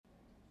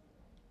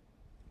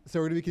So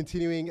we're going to be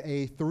continuing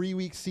a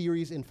 3-week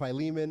series in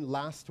Philemon.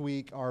 Last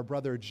week, our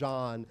brother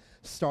John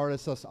started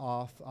us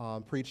off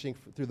preaching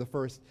through the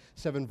first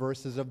 7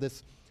 verses of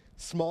this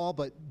small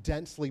but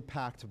densely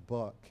packed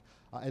book.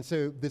 And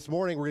so this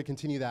morning, we're going to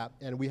continue that,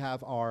 and we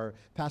have our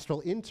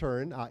pastoral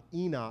intern,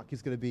 Enoch.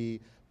 He's going to be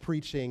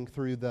preaching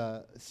through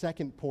the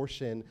second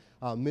portion,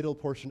 middle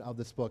portion of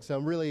this book. So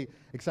I'm really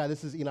excited.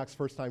 This is Enoch's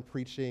first time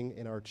preaching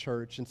in our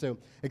church, and so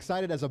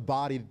excited as a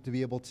body to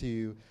be able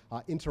to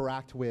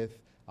interact with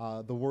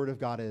the Word of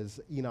God as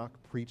Enoch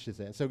preaches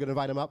it. So we're going to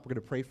invite him up. We're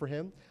going to pray for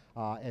him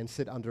and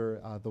sit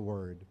under the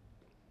Word.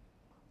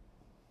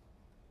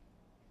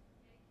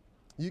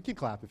 You can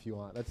clap if you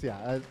want. That's,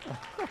 yeah.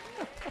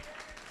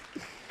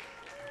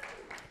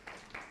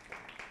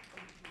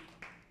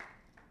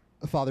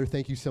 Father,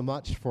 thank you so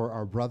much for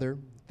our brother.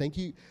 Thank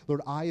you, Lord.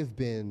 I have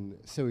been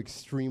so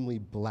extremely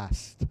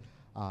blessed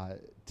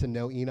to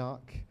know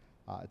Enoch,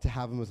 to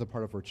have him as a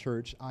part of our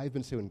church. I've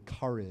been so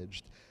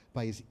encouraged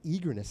by his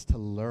eagerness to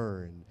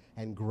learn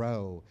and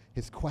grow.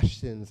 His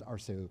questions are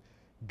so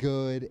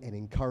good and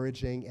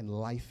encouraging and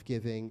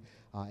life-giving,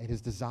 and his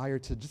desire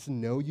to just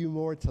know you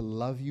more, to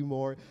love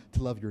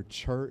your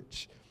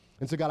church.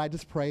 And so, God, I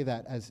just pray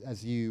that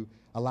as you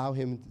allow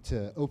him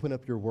to open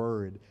up your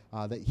word,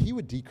 that he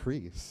would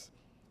decrease,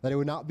 that it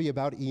would not be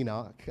about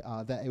Enoch,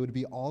 that it would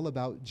be all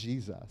about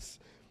Jesus,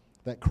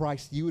 that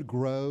Christ, you would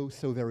grow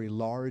so very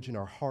large in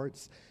our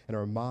hearts, in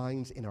our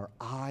minds, in our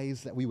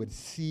eyes, that we would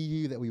see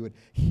you, that we would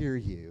hear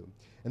you,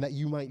 and that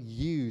you might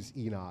use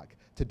Enoch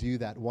to do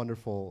that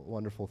wonderful,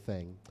 wonderful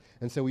thing.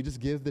 And so we just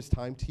give this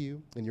time to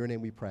you. In your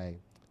name we pray.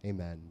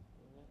 Amen.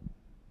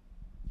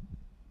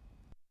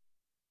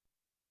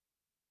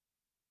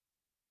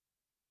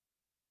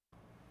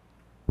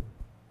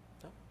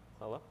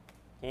 Hello?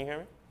 Can you hear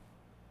me?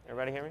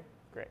 Everybody hear me?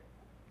 Great.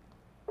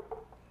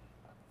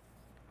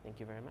 Thank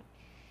you very much.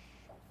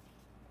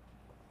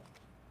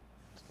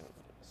 Just going to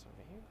put this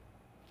over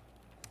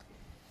here.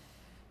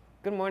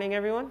 Good morning,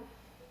 everyone.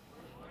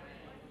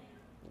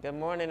 Good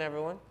morning,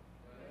 everyone.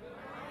 Good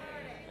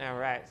morning. All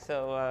right.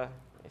 So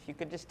if you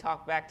could just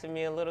talk back to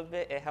me a little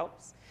bit, it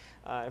helps.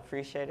 I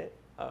appreciate it.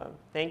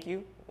 Thank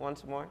you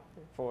once more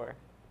for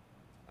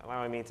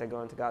allowing me to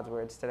go into God's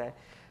words today.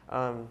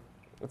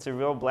 It's a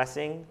real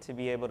blessing to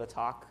be able to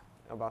talk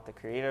about the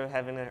creator of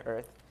heaven and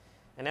earth,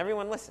 and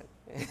everyone listen.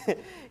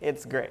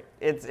 It's great.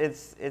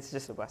 It's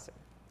just a blessing.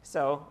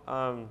 So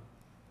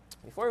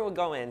before we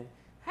go in,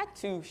 I had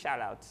 2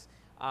 shout-outs.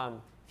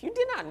 If you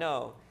did not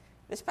know,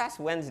 this past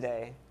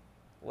Wednesday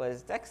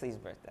was Dexley's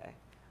birthday.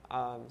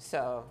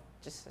 So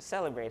just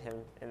celebrate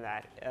him in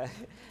that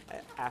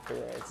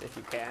afterwards if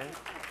you can.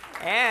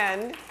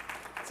 And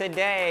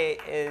today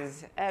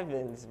is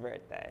Evan's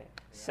birthday.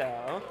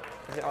 So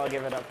I'll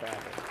give it up for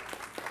Evan.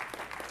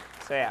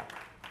 So yeah,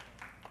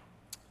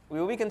 we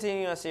will be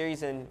continuing our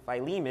series in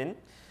Philemon.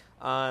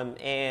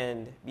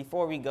 And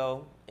before we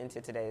go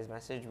into today's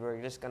message,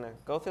 we're just going to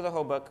go through the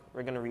whole book.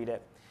 We're going to read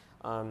it.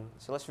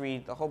 So let's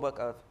read the whole book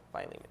of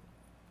Philemon.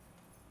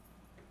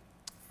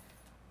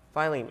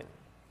 Philemon,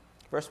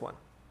 verse 1.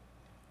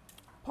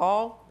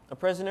 Paul, a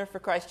prisoner for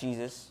Christ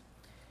Jesus,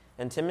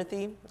 and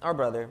Timothy, our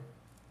brother,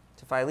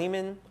 to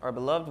Philemon, our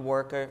beloved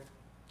worker,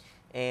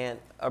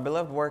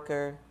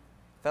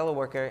 fellow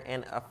worker,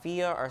 and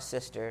Apphia, our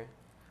sister,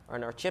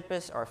 and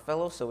Archippus, our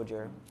fellow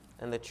soldier,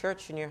 and the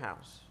church in your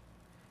house.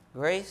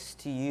 Grace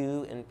to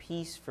you and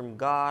peace from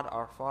God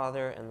our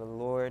Father and the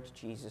Lord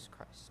Jesus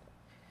Christ.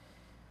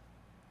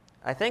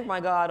 I thank my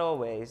God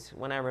always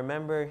when I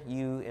remember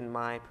you in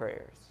my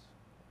prayers,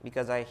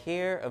 because I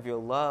hear of your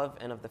love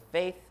and of the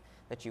faith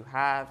that you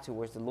have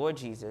towards the Lord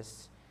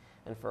Jesus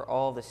and for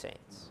all the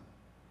saints.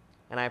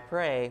 And I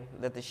pray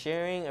that the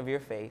sharing of your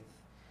faith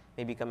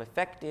may become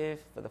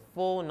effective for the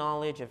full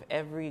knowledge of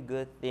every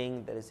good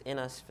thing that is in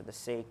us for the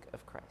sake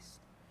of Christ.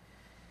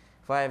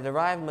 For I have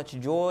derived much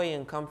joy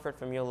and comfort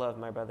from your love,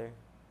 my brother,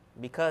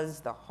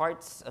 because the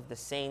hearts of the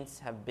saints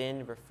have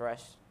been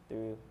refreshed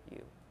through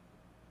you.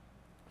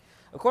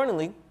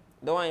 Accordingly,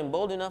 though I am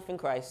bold enough in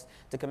Christ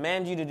to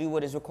command you to do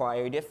what is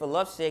required, yet for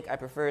love's sake I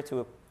prefer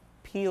to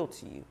appeal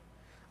to you.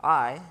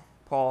 I,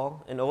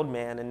 Paul, an old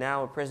man, and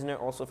now a prisoner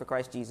also for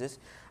Christ Jesus,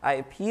 I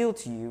appeal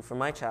to you for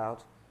my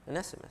child,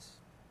 Onesimus,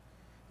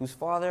 whose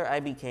father I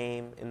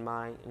became in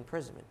my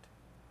imprisonment.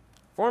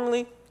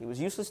 Formerly, he was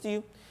useless to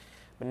you,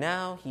 but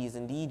now he is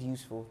indeed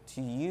useful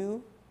to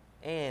you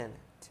and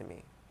to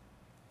me.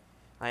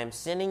 I am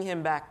sending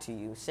him back to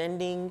you,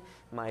 sending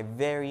my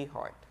very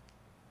heart.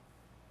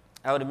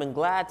 I would have been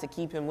glad to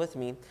keep him with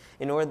me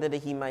in order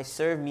that he might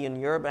serve me in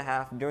your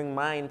behalf during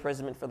my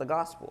imprisonment for the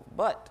gospel.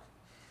 But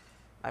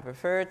I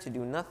prefer to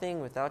do nothing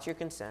without your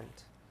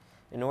consent,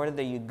 in order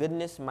that your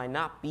goodness might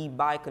not be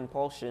by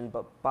compulsion,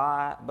 but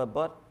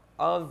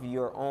of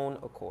your own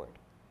accord.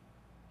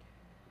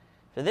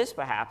 For this,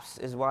 perhaps,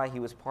 is why he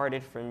was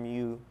parted from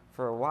you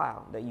for a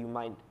while, that you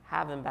might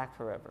have him back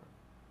forever.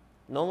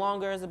 No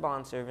longer as a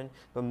bondservant,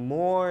 but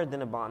more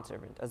than a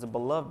bondservant, as a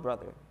beloved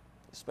brother,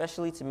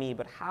 especially to me,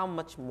 but how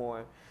much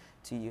more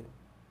to you,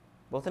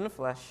 both in the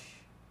flesh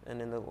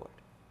and in the Lord.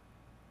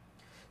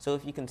 So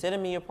if you consider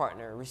me your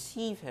partner,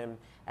 receive him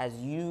as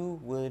you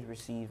would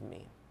receive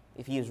me.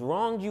 If he has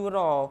wronged you at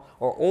all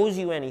or owes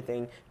you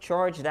anything,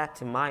 charge that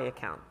to my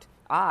account.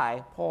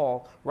 I,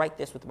 Paul, write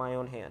this with my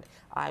own hand.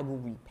 I will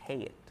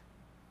repay it.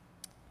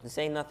 To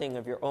say nothing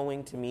of your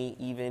owing to me,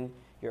 even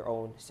your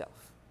own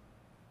self.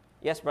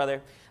 Yes,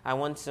 brother, I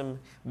want some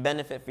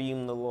benefit for you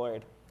in the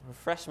Lord.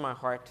 Refresh my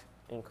heart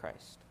in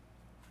Christ.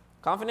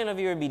 Confident of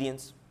your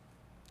obedience,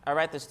 I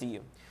write this to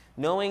you,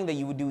 knowing that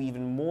you would do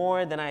even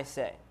more than I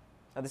say.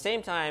 At the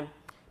same time,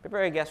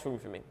 prepare a guest room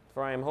for me,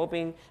 for I am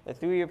hoping that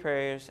through your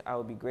prayers I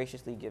will be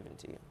graciously given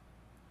to you.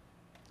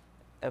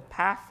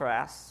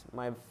 Epaphras,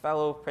 my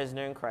fellow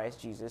prisoner in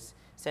Christ Jesus,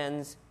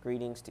 sends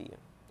greetings to you.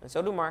 And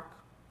so do Mark,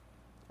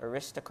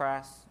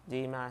 Aristarchus,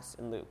 Demas,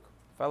 and Luke,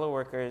 fellow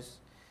workers.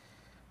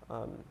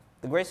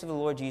 The grace of the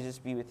Lord Jesus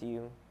be with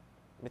you,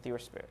 with your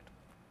spirit.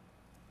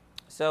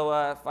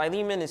 So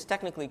Philemon is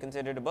technically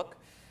considered a book.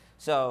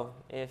 So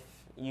if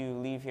you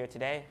leave here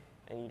today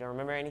and you don't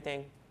remember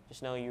anything,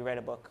 just know you read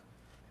a book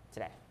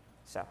today.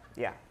 So,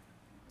 yeah.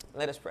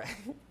 Let us pray.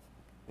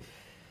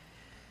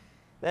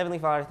 Heavenly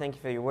Father, thank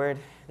you for your word.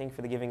 Thank you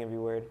for the giving of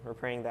your word. We're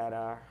praying that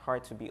our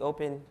hearts would be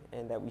open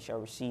and that we shall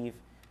receive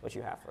what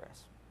you have for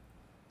us.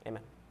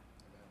 Amen.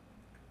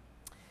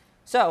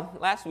 So,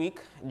 last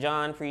week,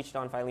 John preached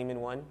on Philemon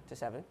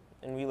 1-7,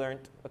 and we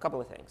learned a couple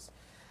of things.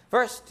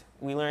 First,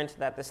 we learned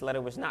that this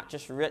letter was not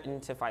just written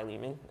to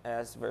Philemon,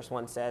 as verse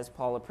 1 says,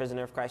 Paul, a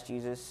prisoner of Christ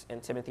Jesus,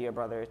 and Timothy, a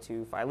brother,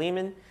 to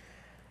Philemon,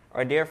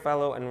 our dear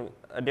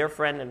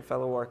friend and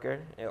fellow worker,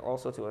 and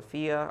also to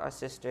Aphia, our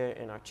sister,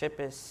 and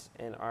Archippus,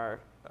 and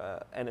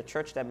a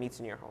church that meets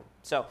in your home.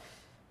 So,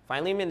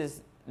 Philemon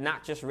is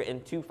not just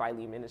written to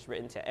Philemon; it's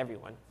written to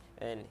everyone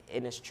and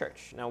in his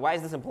church. Now, why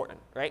is this important?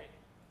 Right?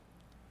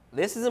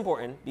 This is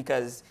important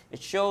because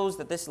it shows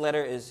that this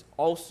letter is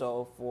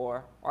also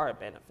for our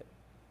benefit.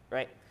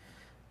 Right?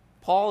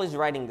 Paul is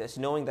writing this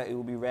knowing that it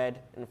will be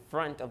read in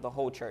front of the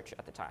whole church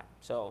at the time.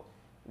 So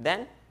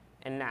then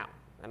and now.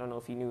 I don't know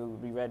if he knew it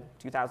would be read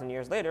 2,000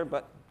 years later,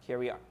 but here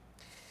we are.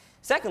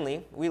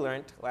 Secondly, we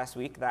learned last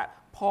week that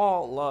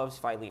Paul loves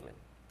Philemon.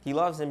 He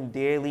loves him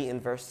dearly. In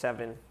verse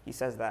 7, he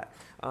says that,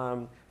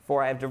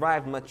 for I have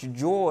derived much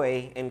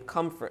joy and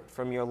comfort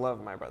from your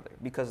love, my brother,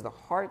 because the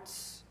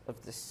hearts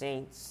of the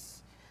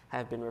saints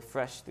have been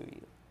refreshed through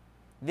you.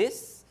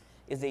 This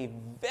is a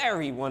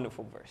very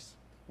wonderful verse,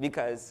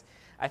 because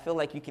I feel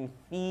like you can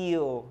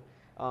feel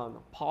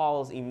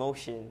Paul's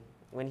emotion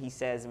when he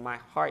says, my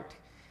heart,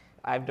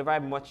 I've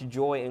derived much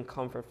joy and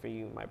comfort for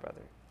you, my brother.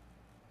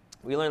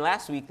 We learned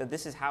last week that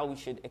this is how we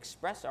should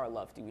express our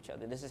love to each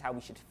other. This is how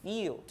we should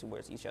feel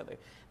towards each other,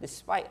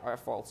 despite our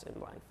faults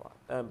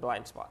and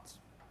blind spots.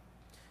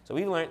 So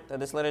we learned that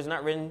this letter is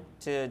not written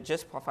to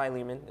just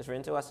Philemon, it's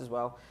written to us as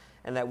well,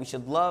 and that we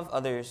should love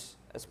others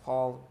as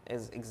Paul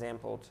is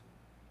exampled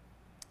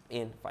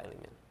in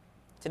Philemon.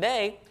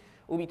 Today,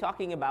 we'll be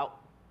talking about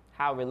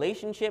how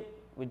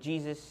relationship with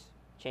Jesus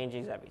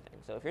changes everything.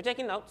 So if you're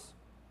taking notes,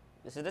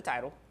 this is the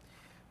title.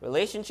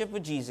 Relationship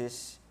with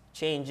Jesus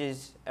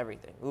changes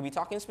everything. We'll be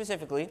talking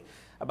specifically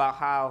about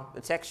how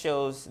the text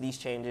shows these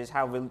changes,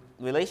 how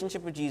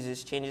relationship with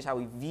Jesus changes how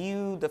we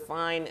view,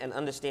 define, and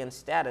understand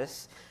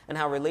status, and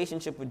how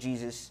relationship with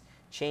Jesus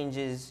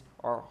changes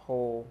our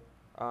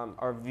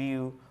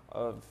view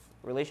of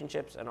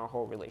relationships and our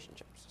whole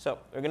relationships. So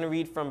we're going to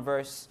read from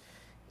verse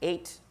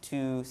 8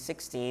 to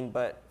 16,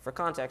 but for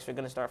context, we're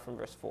going to start from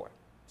verse 4.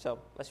 So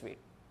let's read.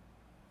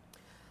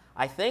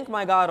 I thank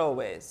my God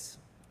always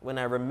when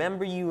I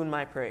remember you in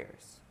my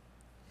prayers,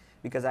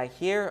 because I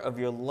hear of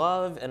your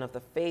love and of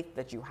the faith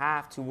that you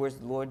have towards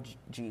the Lord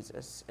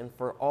Jesus and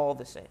for all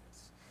the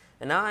saints.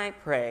 And I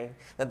pray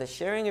that the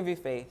sharing of your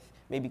faith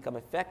may become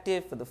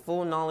effective for the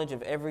full knowledge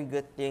of every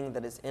good thing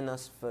that is in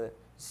us for the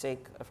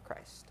sake of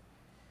Christ.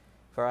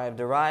 For I have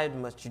derived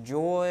much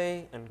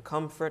joy and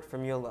comfort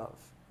from your love,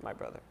 my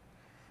brother,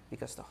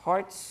 because the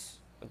hearts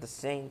of the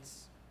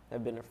saints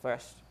have been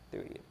refreshed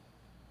through you.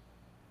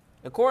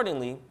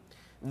 Accordingly,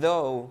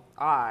 though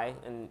I,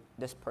 and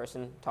this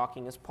person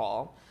talking is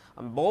Paul,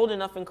 I'm bold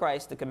enough in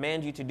Christ to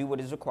command you to do what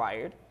is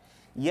required,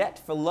 yet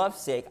for love's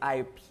sake I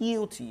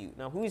appeal to you.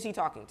 Now who is he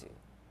talking to?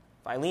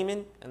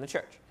 Philemon and the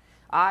church.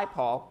 I,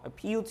 Paul,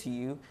 appeal to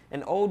you,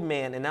 an old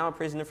man and now a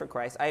prisoner for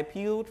Christ. I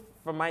appealed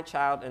for my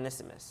child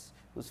Onesimus,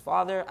 whose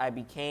father I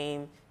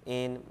became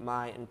in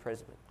my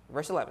imprisonment.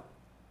 Verse 11.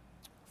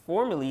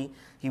 Formerly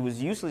he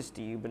was useless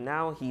to you, but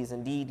now he is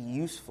indeed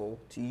useful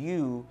to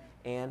you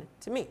and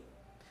to me.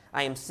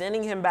 I am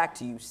sending him back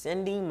to you,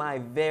 sending my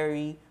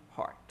very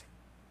heart.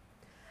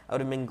 I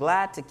would have been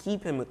glad to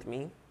keep him with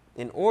me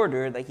in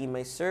order that he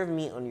may serve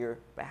me on your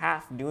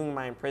behalf during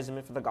my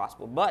imprisonment for the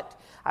gospel. But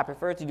I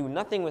prefer to do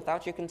nothing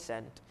without your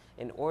consent,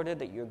 in order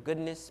that your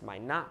goodness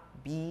might not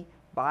be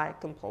by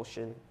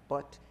compulsion,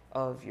 but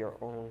of your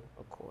own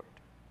accord.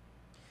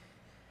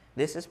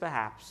 This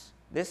perhaps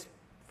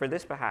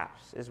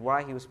is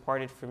why he was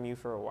parted from you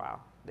for a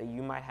while, that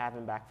you might have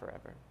him back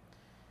forever.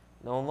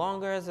 No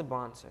longer as a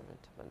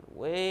bondservant, but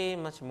way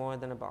much more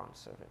than a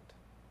bondservant,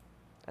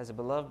 as a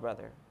beloved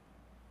brother,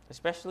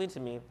 especially to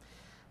me,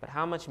 but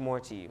how much more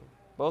to you,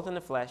 both in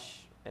the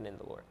flesh and in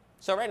the Lord.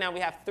 So right now we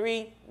have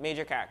three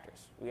major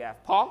characters. We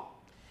have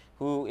Paul,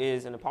 who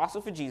is an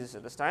apostle for Jesus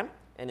at this time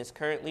and is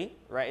currently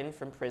writing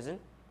from prison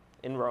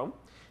in Rome.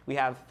 We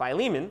have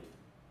Philemon,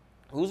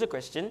 who's a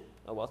Christian,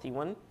 a wealthy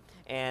one,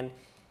 and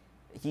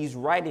he's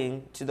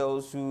writing to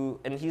those who,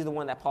 and he's the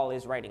one that Paul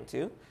is writing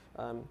to.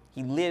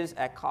 He lives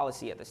at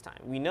Colossae at this time.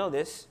 We know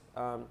this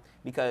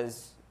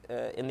because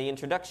in the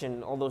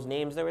introduction, all those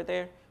names that were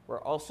there were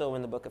also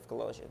in the book of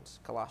Colossians.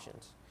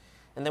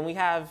 And then we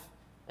have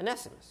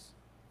Onesimus,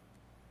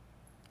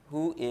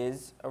 who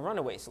is a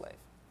runaway slave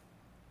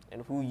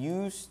and who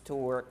used to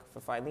work for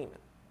Philemon.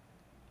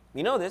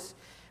 We know this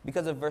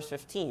because of verse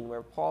 15,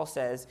 where Paul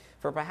says,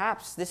 "For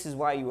perhaps this is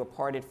why you were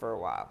parted for a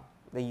while,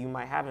 that you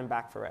might have him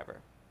back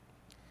forever.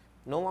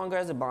 No longer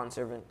as a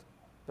bondservant,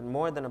 but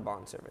more than a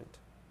bondservant."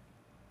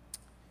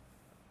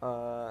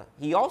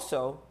 He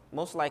also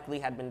most likely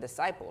had been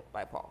discipled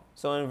by Paul.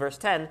 So in verse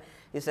 10,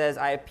 he says,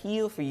 "I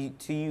appeal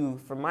to you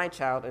for my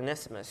child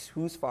Onesimus,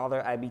 whose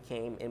father I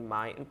became in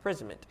my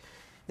imprisonment."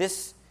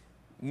 This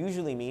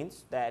usually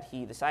means that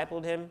he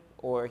discipled him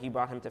or he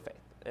brought him to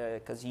faith,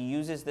 because he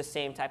uses the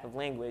same type of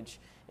language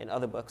in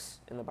other books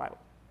in the Bible.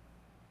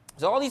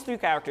 So all these three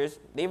characters,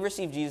 they've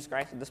received Jesus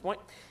Christ at this point,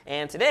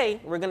 and today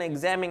we're going to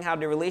examine how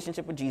their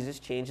relationship with Jesus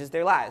changes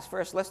their lives.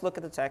 First, let's look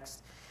at the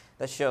text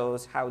that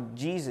shows how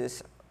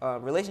Jesus'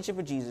 relationship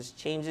with Jesus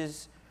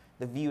changes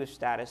the view of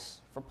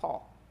status for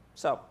Paul.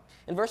 So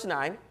in verse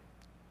 9,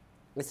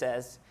 it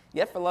says,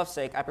 "Yet for love's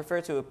sake, I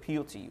prefer to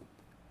appeal to you.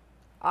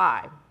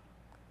 I,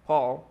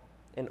 Paul,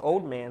 an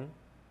old man,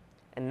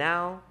 and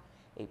now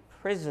a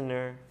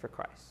prisoner for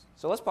Christ."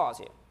 So let's pause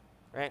here,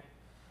 right?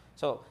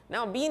 So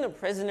now being a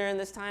prisoner in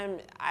this time,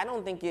 I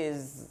don't think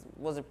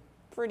was a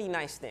pretty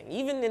nice thing.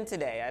 Even in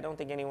today, I don't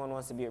think anyone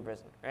wants to be a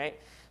prisoner, right?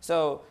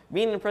 So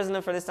being a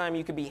prisoner for this time,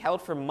 you could be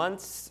held for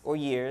months or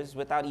years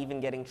without even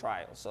getting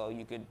trial. So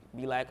you could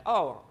be like,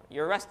 "Oh,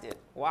 you're arrested.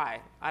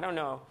 Why? I don't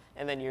know."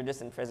 And then you're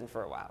just in prison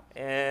for a while.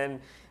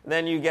 And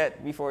then you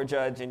get before a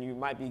judge and you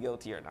might be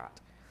guilty or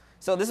not.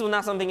 So this was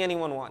not something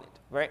anyone wanted,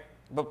 right?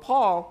 But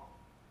Paul,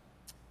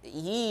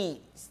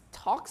 he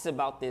talks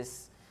about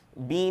this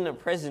being a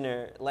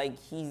prisoner like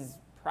he's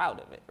proud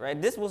of it,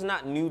 right? This was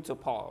not new to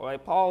Paul,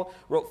 right? Paul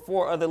wrote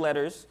 4 other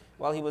letters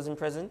while he was in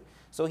prison,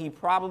 so he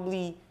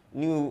probably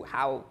knew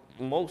how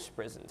most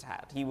prisons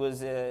had. He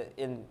was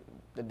in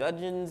the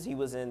dungeons, he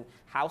was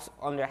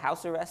under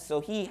house arrest, so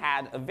he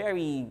had a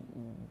very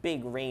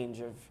big range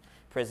of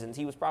prisons.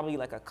 He was probably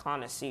like a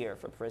connoisseur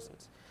for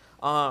prisons.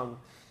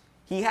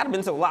 He had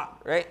been to a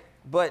lot, right?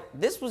 But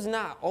this was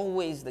not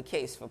always the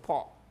case for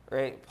Paul,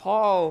 right?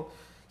 Paul,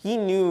 he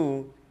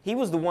knew he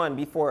was the one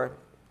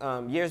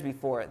years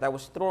before, that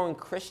was throwing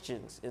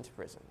Christians into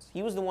prisons.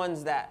 He was the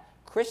ones that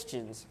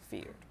Christians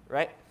feared,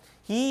 right?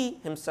 He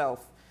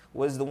himself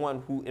was the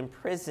one who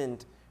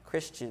imprisoned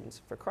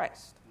Christians for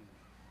Christ.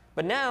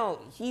 But now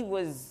he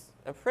was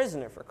a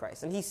prisoner for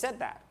Christ, and he said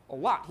that a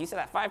lot. He said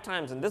that 5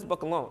 times in this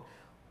book alone.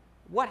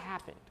 What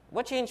happened?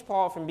 What changed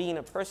Paul from being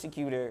a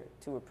persecutor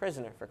to a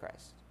prisoner for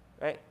Christ,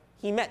 right?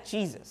 He met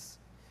Jesus.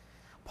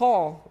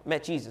 Paul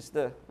met Jesus.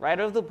 The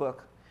writer of the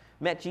book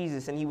met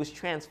Jesus, and he was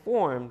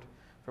transformed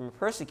from a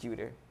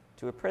persecutor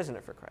to a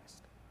prisoner for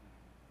Christ.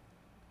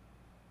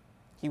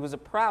 He was a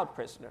proud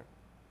prisoner.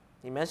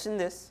 He mentioned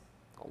this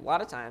a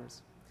lot of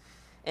times.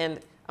 And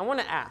I want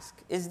to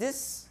ask, is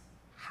this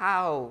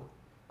how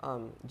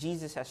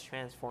Jesus has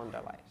transformed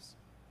our lives?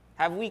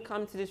 Have we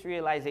come to this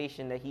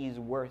realization that he's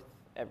worth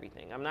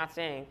everything? I'm not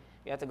saying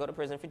you have to go to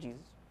prison for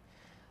Jesus.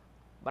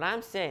 But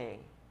I'm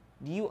saying,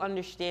 do you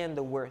understand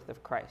the worth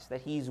of Christ?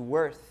 That he's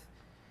worth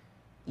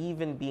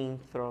even being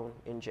thrown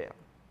in jail?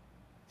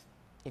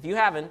 If you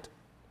haven't,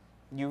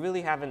 you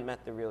really haven't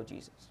met the real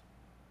Jesus.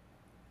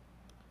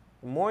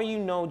 The more you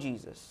know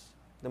Jesus,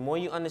 the more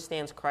you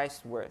understand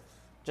Christ's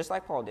worth, just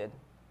like Paul did,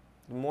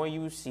 the more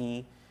you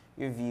see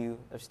your view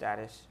of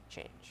status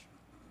change.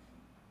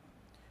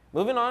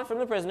 Moving on from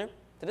the prisoner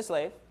to the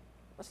slave,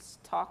 let's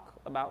talk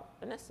about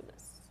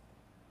Onesimus,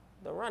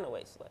 the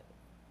runaway slave.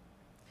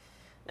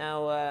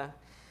 Now,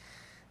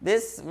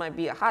 this might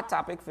be a hot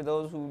topic for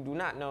those who do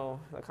not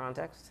know the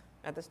context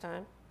at this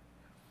time.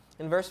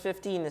 In verse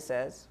 15 it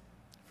says,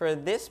 "For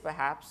this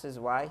perhaps is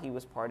why he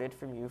was parted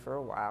from you for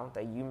a while,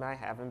 that you might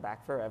have him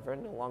back forever,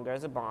 no longer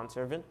as a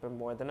bondservant, but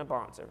more than a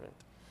bondservant,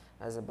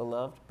 as a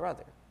beloved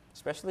brother,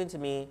 especially to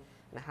me,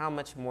 and how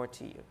much more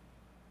to you."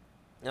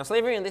 Now,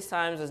 slavery in these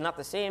times is not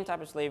the same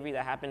type of slavery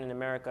that happened in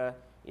America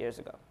years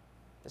ago.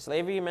 The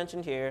slavery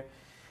mentioned here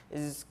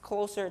is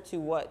closer to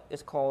what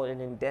is called an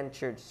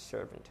indentured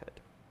servanthood.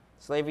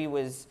 Slavery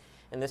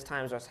in this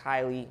times was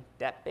highly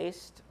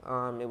debt-based.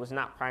 It was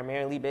not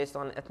primarily based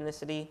on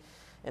ethnicity,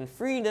 and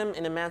freedom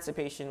and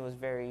emancipation was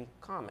very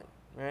common,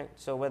 right?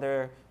 So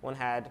whether one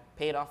had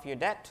paid off your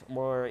debt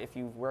or if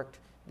you've worked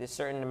this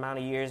certain amount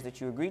of years that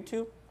you agreed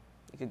to,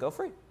 you could go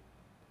free.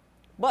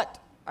 But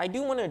I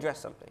do want to address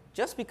something.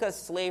 Just because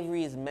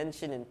slavery is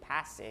mentioned in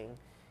passing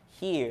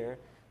here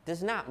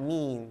does not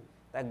mean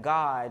that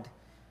God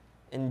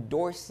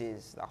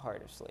endorses the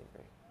heart of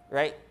slavery,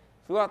 right?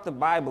 Throughout the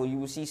Bible, you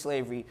will see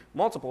slavery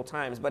multiple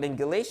times, but in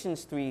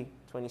Galatians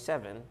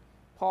 3:27,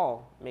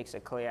 Paul makes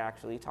it clear,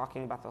 actually,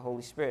 talking about the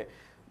Holy Spirit,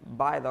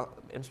 by the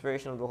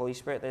inspiration of the Holy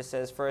Spirit, that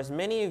says, "For as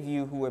many of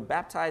you who were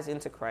baptized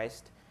into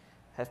Christ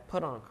have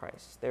put on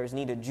Christ. There is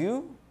neither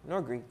Jew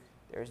nor Greek.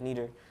 There is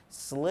neither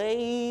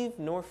slave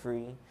nor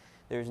free.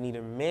 There is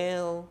neither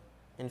male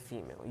and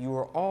female. You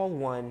are all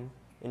one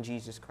in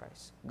Jesus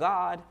Christ."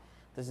 God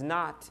does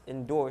not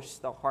endorse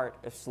the heart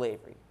of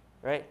slavery,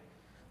 right?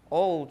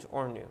 Old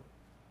or new.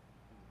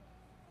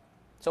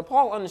 So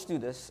Paul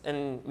understood this,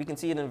 and we can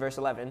see it in verse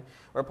 11,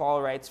 where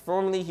Paul writes,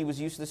 "Formerly he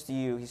was useless to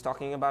you." He's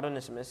talking about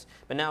Onesimus,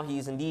 "but now he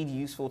is indeed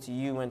useful to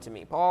you and to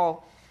me."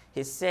 Paul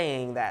is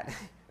saying that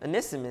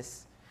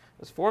Onesimus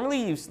was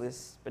formerly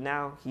useless, but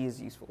now he is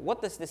useful.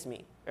 What does this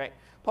mean, right?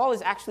 Paul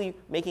is actually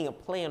making a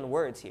play on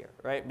words here,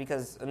 right?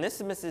 Because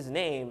Onesimus'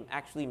 name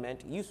actually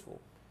meant useful.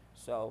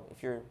 So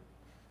if you're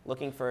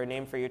looking for a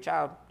name for your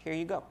child, here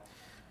you go.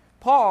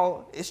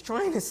 Paul is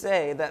trying to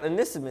say that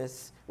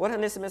what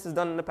Onesimus has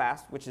done in the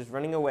past, which is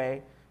running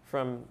away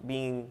from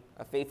being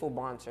a faithful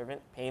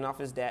bondservant, paying off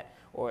his debt,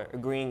 or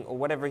agreeing, or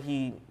whatever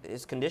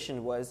his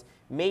condition was,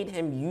 made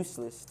him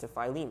useless to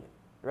Philemon,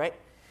 right?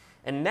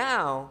 And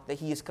now that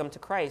he has come to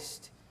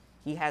Christ,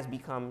 he has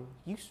become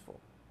useful.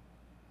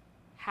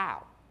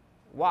 How?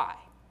 Why?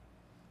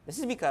 This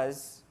is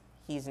because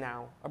he's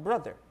now a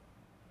brother.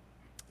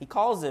 He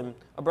calls him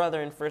a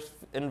brother in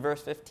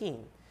verse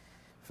 15.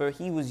 "For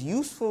he was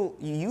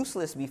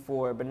useless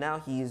before, but now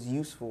he is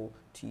useful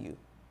to you."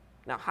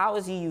 Now, how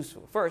is he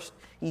useful? First,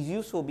 he's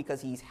useful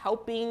because he's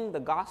helping the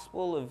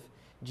gospel of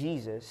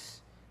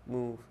Jesus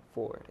move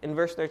forward. In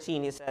verse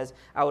 13, he says,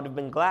 "I would have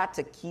been glad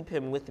to keep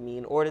him with me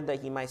in order that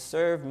he might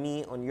serve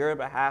me on your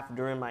behalf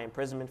during my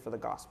imprisonment for the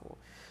gospel."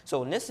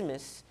 So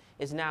Onesimus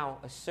is now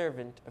a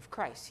servant of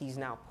Christ. He's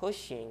now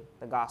pushing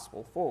the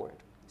gospel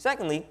forward.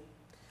 Secondly,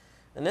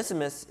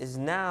 Onesimus is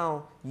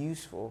now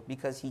useful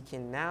because he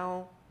can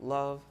now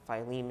love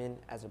Philemon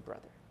as a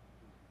brother,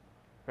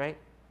 right?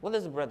 What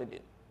does a brother do?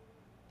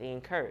 They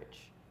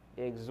encourage,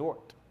 they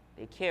exhort,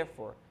 they care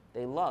for,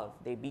 they love,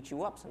 they beat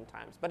you up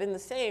sometimes. But in the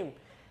same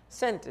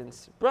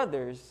sentence,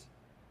 brothers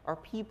are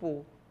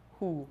people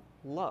who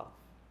love,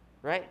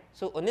 right?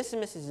 So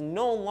Onesimus is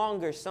no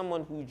longer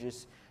someone who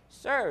just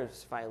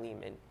serves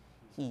Philemon.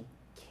 He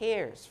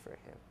cares for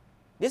him.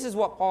 This is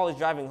what Paul is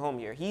driving home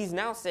here. He's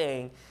now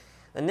saying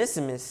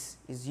Onesimus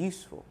is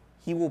useful.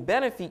 He will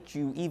benefit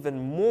you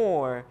even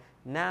more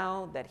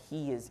now that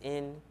he is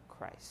in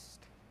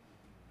Christ.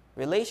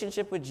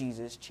 Relationship with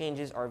Jesus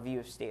changes our view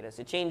of status.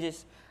 It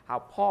changes how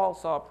Paul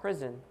saw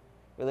prison.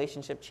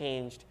 Relationship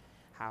changed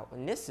how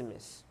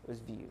Onesimus was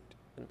viewed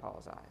in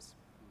Paul's eyes.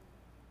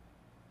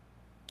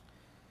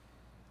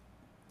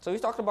 So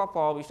we've talked about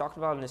Paul, we've talked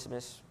about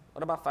Onesimus.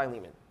 What about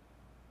Philemon?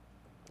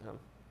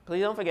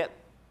 Please don't forget,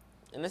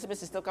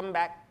 Onesimus is still coming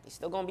back. He's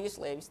still going to be a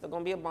slave. He's still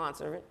going to be a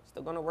bondservant. He's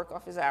still going to work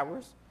off his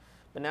hours.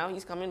 But now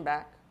he's coming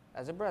back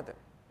as a brother,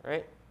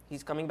 right?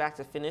 He's coming back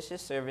to finish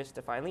his service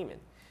to Philemon.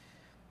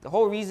 The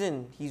whole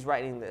reason he's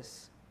writing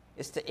this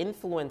is to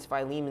influence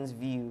Philemon's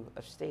view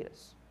of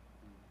status.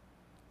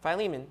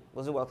 Philemon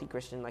was a wealthy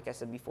Christian, like I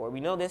said before.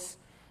 We know this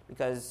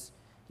because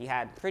he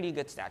had pretty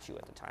good stature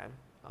at the time.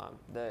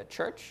 The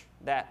church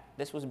that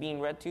this was being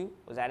read to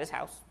was at his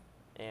house,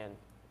 and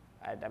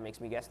that makes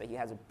me guess that he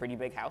has a pretty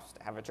big house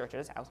to have a church at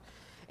his house.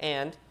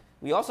 And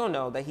we also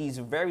know that he's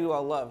very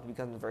well loved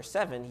because in verse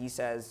 7 he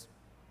says,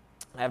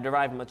 "I have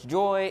derived much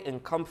joy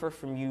and comfort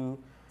from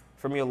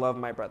your love,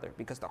 my brother,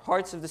 because the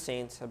hearts of the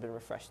saints have been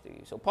refreshed through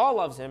you." So Paul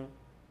loves him,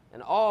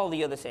 and all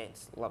the other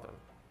saints love him.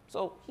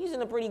 So he's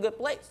in a pretty good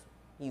place.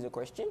 He's a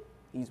Christian.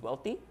 He's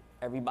wealthy.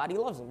 Everybody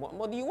loves him. What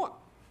more do you want?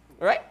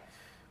 Right?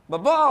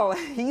 But Paul,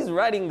 he's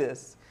writing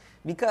this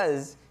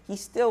because he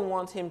still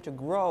wants him to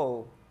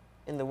grow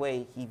in the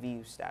way he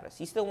views status.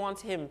 He still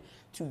wants him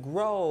to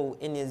grow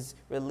in his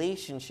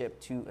relationship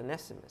to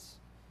Onesimus.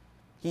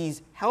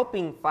 He's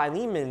helping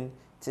Philemon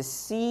to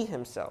see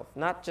himself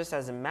not just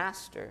as a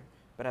master,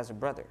 but as a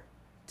brother,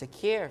 to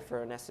care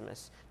for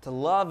Onesimus, to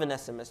love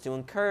Onesimus, to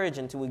encourage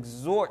and to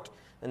exhort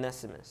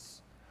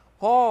Onesimus.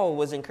 Paul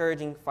was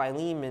encouraging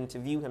Philemon to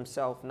view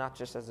himself not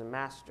just as a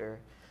master,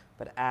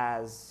 but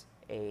as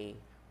a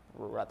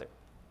brother.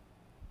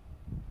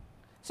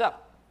 So,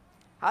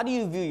 how do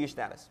you view your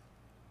status?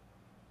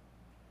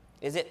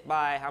 Is it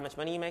by how much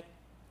money you make?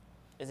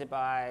 Is it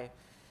by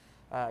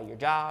your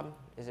job?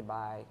 Is it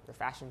by your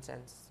fashion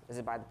sense? Is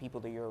it by the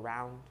people that you're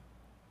around?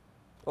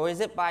 Or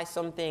is it by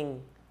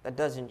something that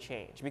doesn't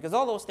change? Because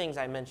all those things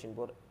I mentioned,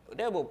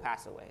 they will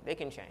pass away. They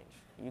can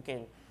change. You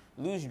can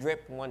lose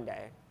drip one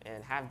day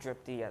and have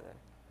drip the other.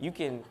 You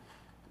can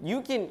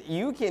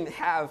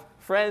have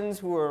friends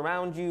who are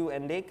around you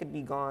and they could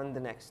be gone the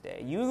next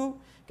day. You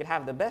could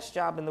have the best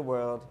job in the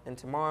world and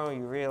tomorrow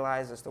you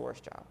realize it's the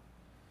worst job.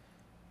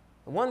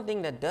 The one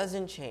thing that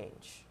doesn't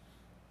change,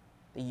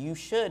 that you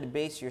should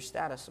base your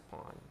status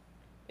upon,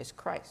 is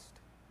Christ.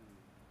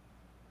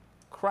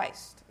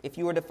 Christ. If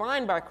you are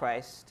defined by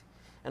Christ,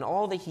 and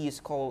all that he has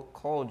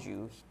called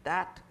you,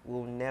 that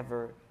will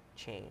never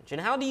change.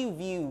 And how do you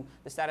view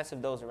the status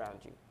of those around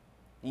you?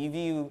 Do you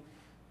view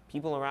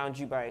people around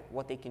you by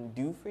what they can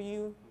do for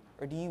you,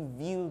 or do you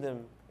view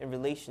them in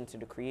relation to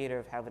the creator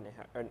of heaven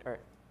and earth?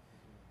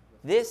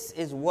 This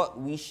is what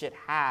we should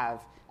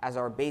have as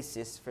our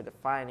basis for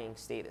defining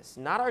status.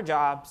 Not our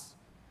jobs,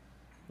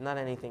 not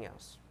anything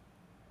else.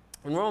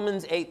 In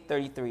Romans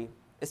 8:33,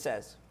 it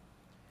says,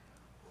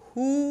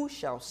 "Who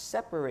shall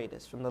separate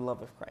us from the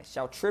love of Christ?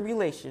 Shall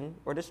tribulation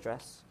or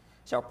distress?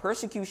 Shall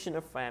persecution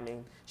or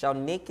famine? Shall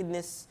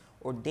nakedness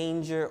or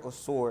danger or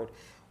sword?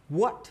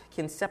 What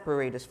can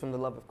separate us from the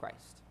love of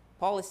Christ?"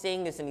 Paul is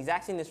saying this, and he's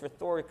asking this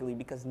rhetorically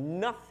because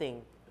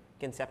nothing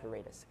can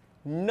separate us.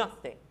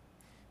 Nothing.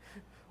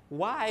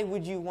 Why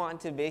would you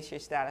want to base your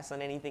status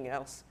on anything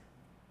else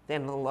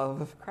than the love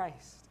of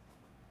Christ?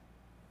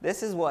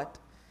 This is what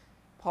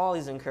Paul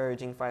is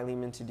encouraging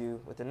Philemon to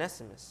do with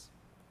Onesimus.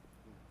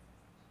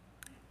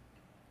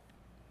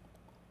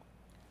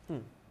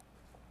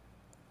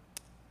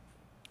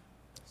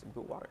 Some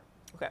good water.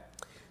 Okay.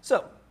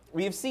 So,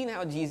 we have seen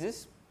how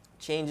Jesus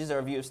changes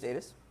our view of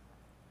status.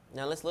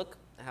 Now let's look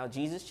at how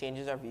Jesus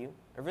changes our view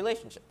of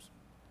relationships,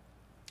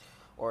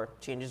 or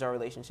changes our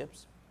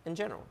relationships in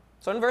general.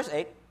 So in verse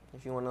 8,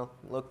 if you want to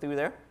look through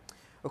there,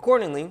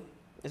 accordingly,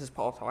 this is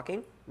Paul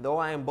talking, "Though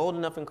I am bold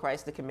enough in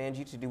Christ to command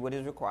you to do what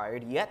is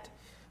required, yet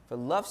for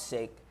love's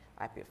sake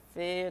I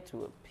prefer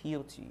to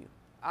appeal to you.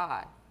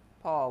 I,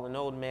 Paul, an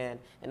old man,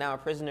 and now a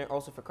prisoner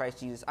also for Christ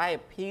Jesus, I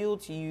appeal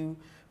to you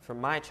for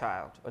my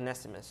child,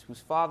 Onesimus, whose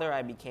father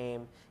I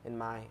became in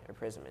my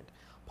imprisonment."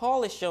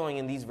 Paul is showing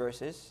in these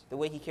verses the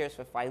way he cares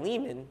for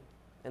Philemon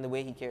and the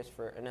way he cares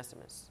for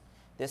Onesimus.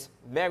 This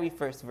very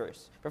first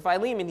verse. For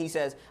Philemon, he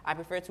says, "I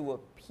prefer to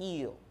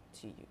appeal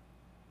to you,"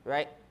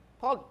 right?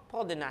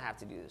 Paul did not have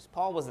to do this.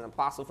 Paul was an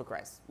apostle for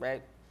Christ,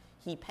 right?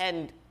 He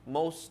penned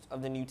most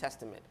of the New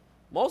Testament.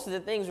 Most of the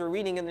things we're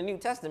reading in the New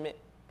Testament,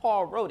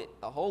 Paul wrote it.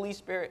 The Holy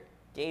Spirit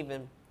gave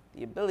him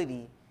the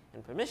ability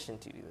and permission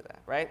to do that,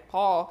 right?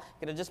 Paul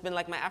could have just been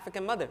like my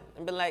African mother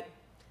and been like,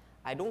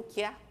 "I don't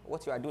care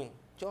what you are doing,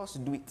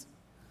 just do it."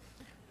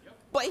 Yep.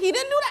 But he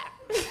didn't do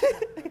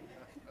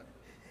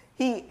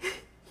that.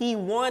 He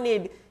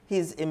wanted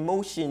his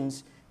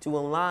emotions to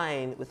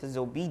align with his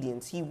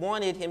obedience. He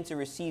wanted him to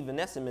receive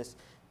Onesimus,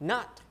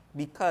 not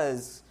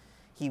because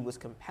he was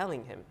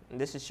compelling him. And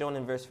this is shown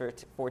in verse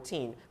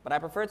 14. "But I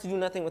prefer to do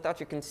nothing without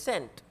your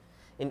consent,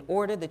 in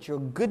order that your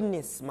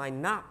goodness might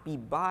not be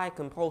by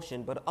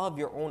compulsion, but of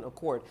your own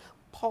accord."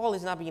 Paul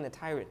is not being a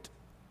tyrant.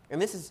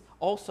 And this is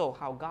also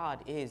how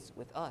God is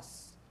with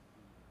us,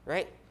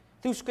 right?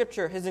 Through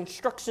Scripture, his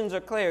instructions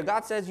are clear.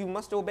 God says you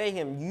must obey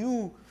him.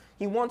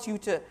 He wants you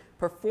to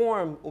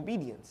perform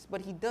obedience,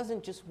 but he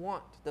doesn't just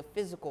want the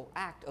physical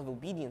act of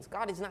obedience.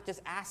 God is not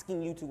just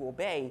asking you to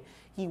obey.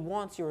 He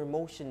wants your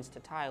emotions to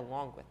tie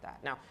along with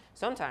that. Now,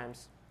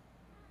 sometimes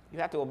you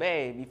have to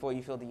obey before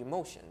you feel the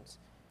emotions.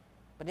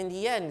 But in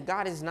the end,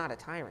 God is not a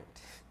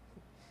tyrant,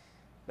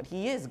 but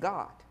he is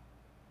God.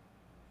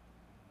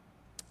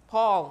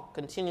 Paul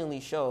continually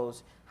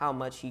shows how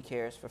much he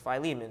cares for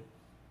Philemon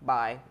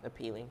by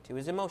appealing to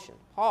his emotion.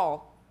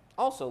 Paul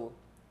also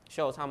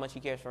shows how much he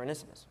cares for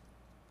Onesimus.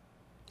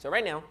 So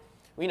right now,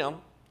 we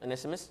know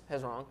Onesimus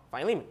has wronged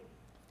Philemon.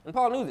 And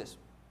Paul knew this.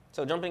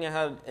 So jumping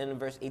ahead in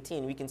verse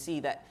 18, we can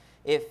see that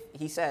if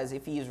he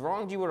has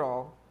wronged you at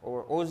all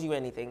or owes you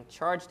anything,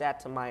 charge that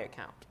to my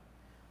account.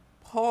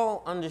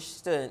 Paul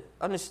understood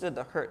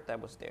the hurt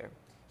that was there.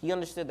 He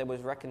understood there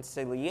was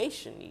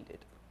reconciliation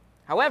needed.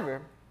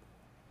 However,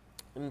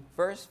 in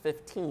verse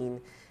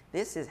 15,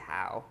 this is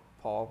how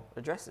Paul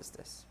addresses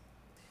this.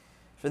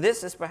 "For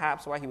this is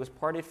perhaps why he was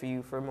parted for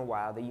you from a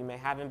while, that you may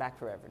have him back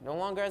forever, no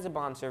longer as a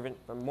bondservant,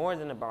 but more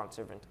than a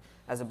bondservant,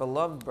 as a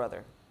beloved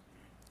brother,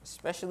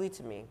 especially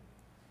to me,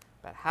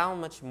 but how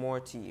much more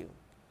to you,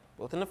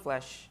 both in the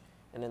flesh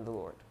and in the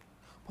Lord."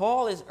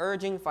 Paul is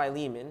urging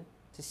Philemon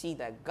to see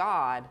that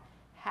God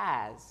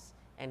has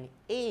and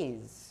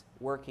is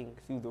working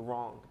through the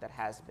wrong that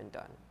has been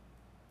done.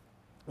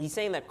 He's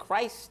saying that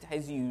Christ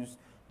has used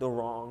the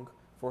wrong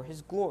for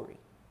his glory.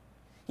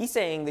 He's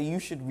saying that you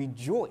should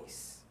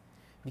rejoice,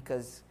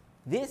 because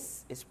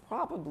this is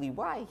probably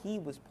why he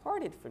was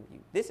parted from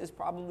you. This is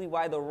probably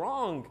why the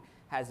wrong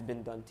has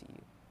been done to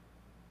you,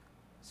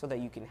 so that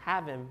you can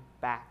have him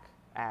back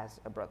as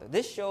a brother.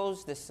 This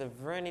shows the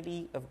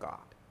sovereignty of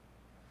God,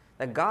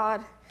 that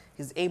God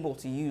is able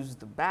to use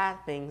the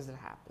bad things that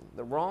happen,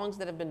 the wrongs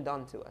that have been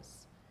done to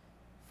us,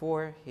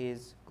 for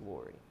his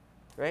glory,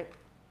 right?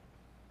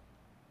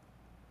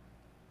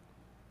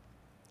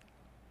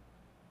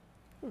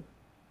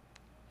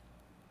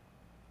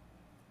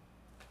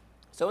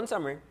 So in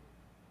summary,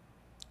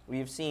 we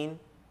have seen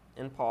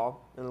in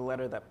the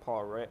letter that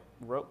Paul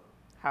wrote,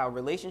 how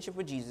relationship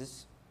with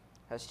Jesus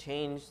has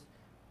changed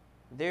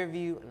their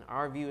view and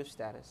our view of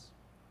status.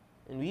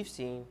 And we've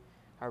seen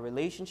how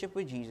relationship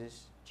with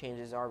Jesus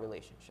changes our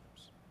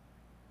relationships.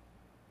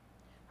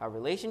 How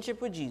relationship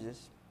with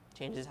Jesus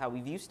changes how we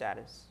view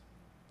status,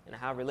 and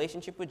how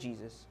relationship with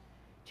Jesus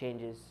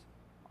changes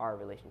our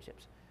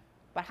relationships.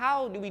 But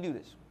how do we do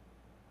this?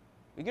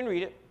 We can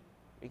read it,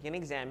 we can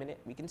examine it,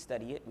 we can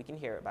study it, we can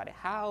hear about it.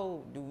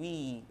 How do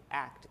we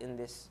act in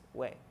this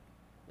way?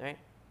 Right?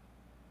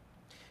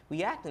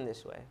 We act in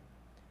this way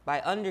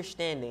by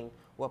understanding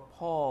what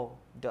Paul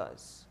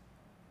does.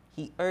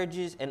 He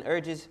urges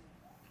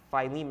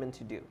Philemon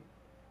to do.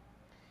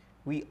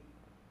 We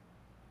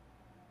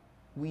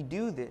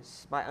do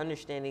this by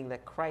understanding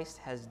that Christ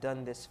has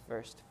done this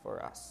first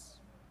for us.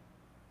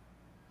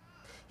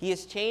 He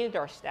has changed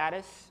our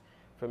status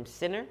from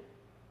sinner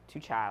to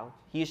child.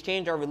 He has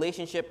changed our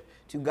relationship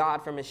to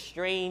God from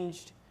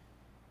estranged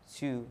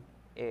to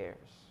heirs.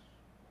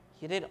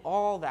 He did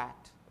all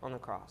that on the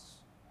cross.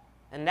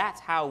 And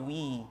that's how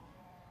we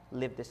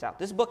live this out.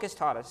 This book has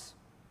taught us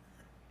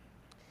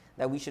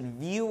that we should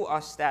view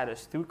our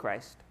status through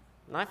Christ,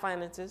 not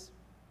finances,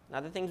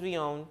 not the things we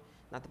own,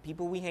 not the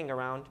people we hang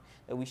around,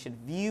 that we should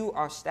view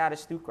our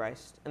status through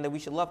Christ, and that we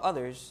should love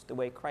others the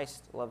way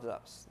Christ loves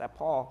us. That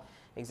Paul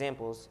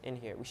examples in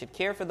here. We should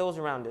care for those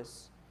around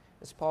us,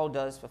 as Paul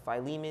does for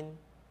Philemon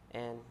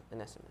and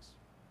Onesimus.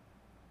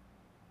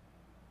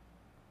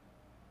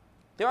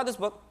 Throughout this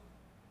book,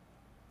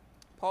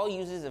 Paul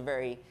uses a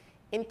very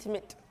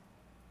intimate,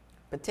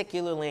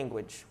 particular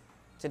language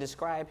to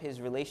describe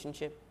his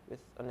relationship with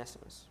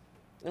Onesimus.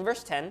 In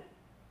verse 10,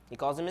 he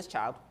calls him his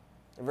child.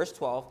 In verse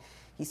 12,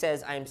 he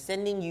says, I am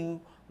sending you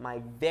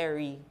my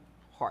very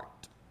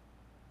heart.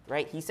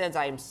 Right? He says,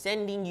 I am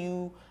sending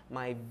you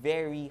my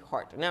very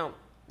heart. Now,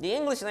 the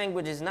English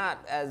language is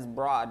not as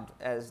broad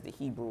as the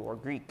Hebrew or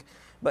Greek,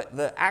 but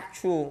the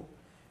actual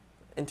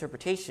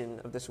interpretation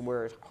of this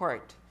word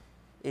heart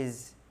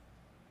is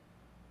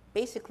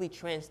basically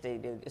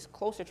translated, is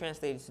closer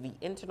translated to the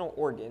internal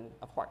organ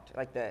of heart,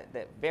 like the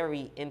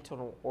very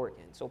internal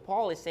organ. So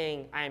Paul is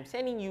saying, I am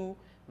sending you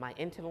my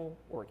internal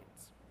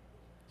organs.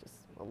 Just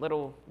a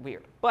little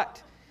weird.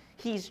 But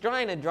he's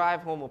trying to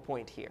drive home a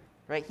point here,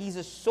 right? He's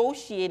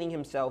associating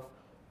himself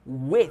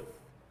with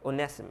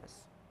Onesimus,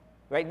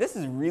 right? This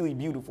is really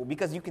beautiful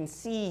because you can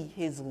see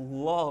his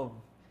love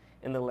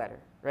in the letter,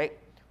 right?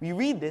 We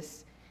read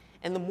this,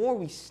 and the more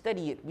we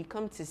study it, we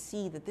come to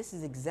see that this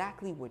is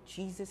exactly what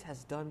Jesus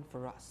has done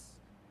for us.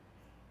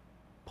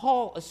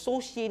 Paul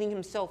associating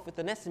himself with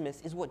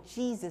Onesimus is what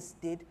Jesus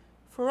did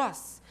for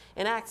us.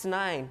 In Acts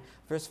 9,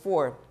 verse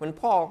 4, when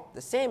Paul,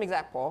 the same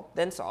exact Paul,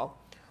 then Saul,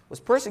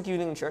 was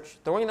persecuting the church,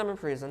 throwing them in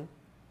prison,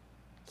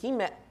 he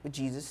met with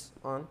Jesus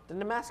on the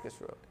Damascus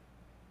road.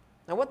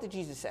 Now, what did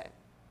Jesus say?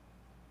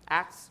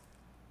 Acts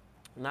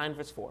 9,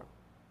 verse 4.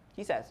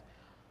 He says,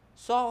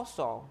 Saul,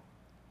 Saul,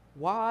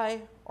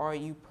 why are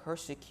you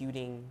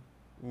persecuting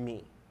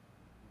me?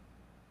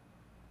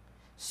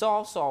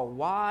 Saul, Saul,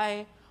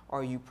 why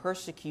are you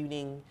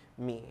persecuting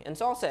me? And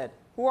Saul said,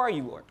 who are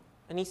you, Lord?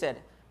 And he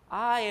said,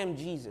 I am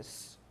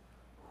Jesus,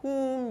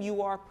 whom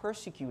you are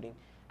persecuting.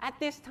 At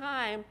this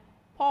time,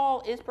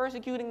 Paul is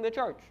persecuting the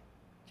church.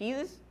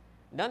 Jesus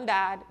done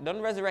died,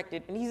 done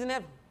resurrected, and he's in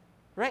heaven,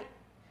 right?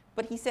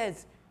 But he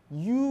says,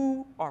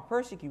 you are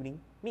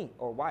persecuting me,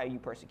 or why are you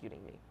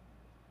persecuting me?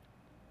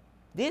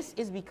 This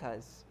is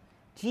because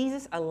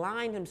Jesus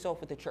aligned himself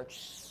with the church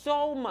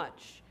so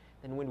much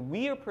that when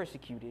we are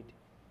persecuted,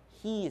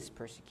 he is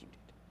persecuted,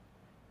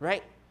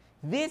 right?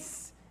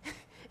 This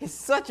is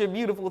such a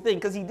beautiful thing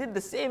because he did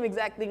the same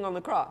exact thing on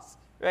the cross,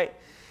 right?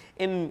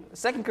 In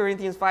 2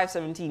 Corinthians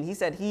 5:17, he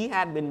said he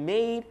had been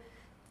made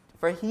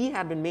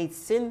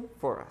sin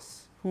for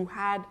us, who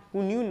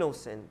knew no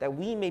sin, that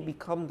we may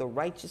become the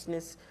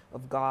righteousness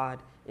of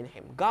God in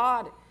him.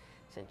 God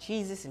sent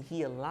Jesus and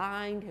he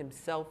aligned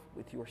himself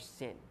with your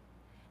sin.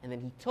 And then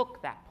he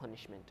took that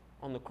punishment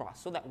on the cross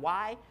so that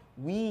why?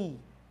 We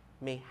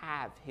may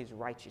have his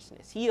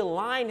righteousness. He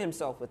aligned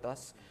himself with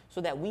us so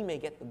that we may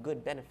get the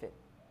good benefit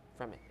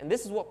from it. And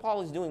this is what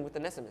Paul is doing with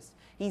Onesimus.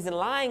 He's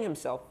aligning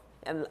himself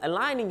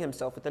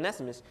with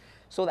Onesimus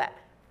so that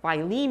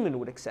Philemon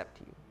would accept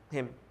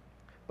him.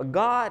 But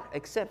God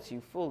accepts you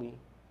fully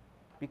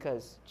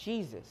because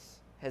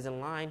Jesus has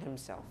aligned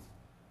himself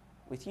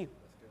with you.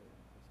 That's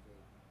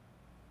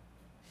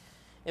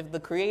good. If the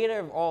creator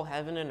of all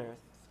heaven and earth,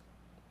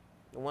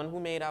 the one who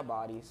made our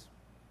bodies,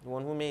 the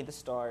one who made the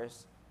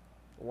stars,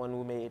 the one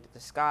who made the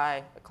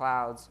sky, the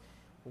clouds,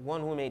 the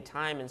one who made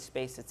time and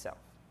space itself,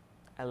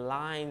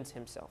 aligns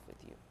himself with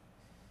you,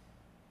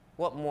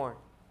 what more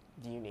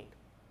do you need?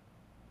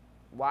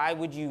 Why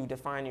would you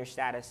define your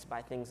status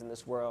by things in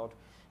this world?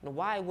 And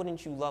why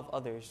wouldn't you love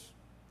others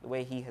the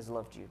way he has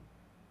loved you?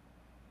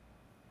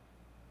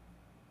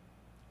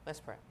 Let's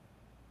pray.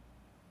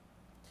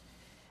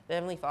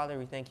 Heavenly Father,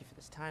 we thank you for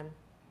this time.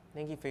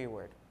 Thank you for your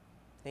word.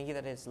 Thank you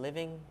that it's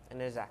living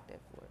and it is active,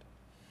 Lord.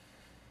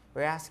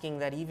 We're asking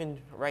that even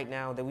right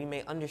now that we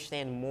may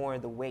understand more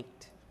the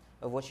weight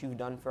of what you've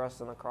done for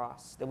us on the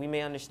cross, that we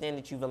may understand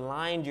that you've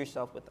aligned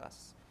yourself with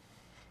us,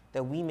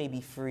 that we may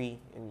be free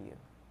in you.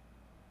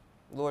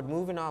 Lord,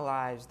 move in our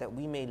lives that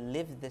we may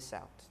live this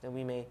out, that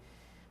we may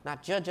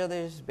not judge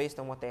others based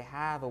on what they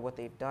have or what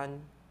they've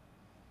done,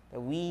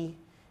 that we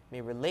may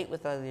relate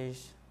with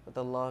others with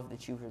the love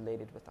that you've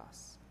related with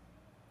us.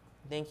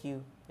 Thank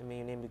you, and may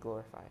your name be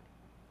glorified.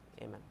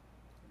 Amen.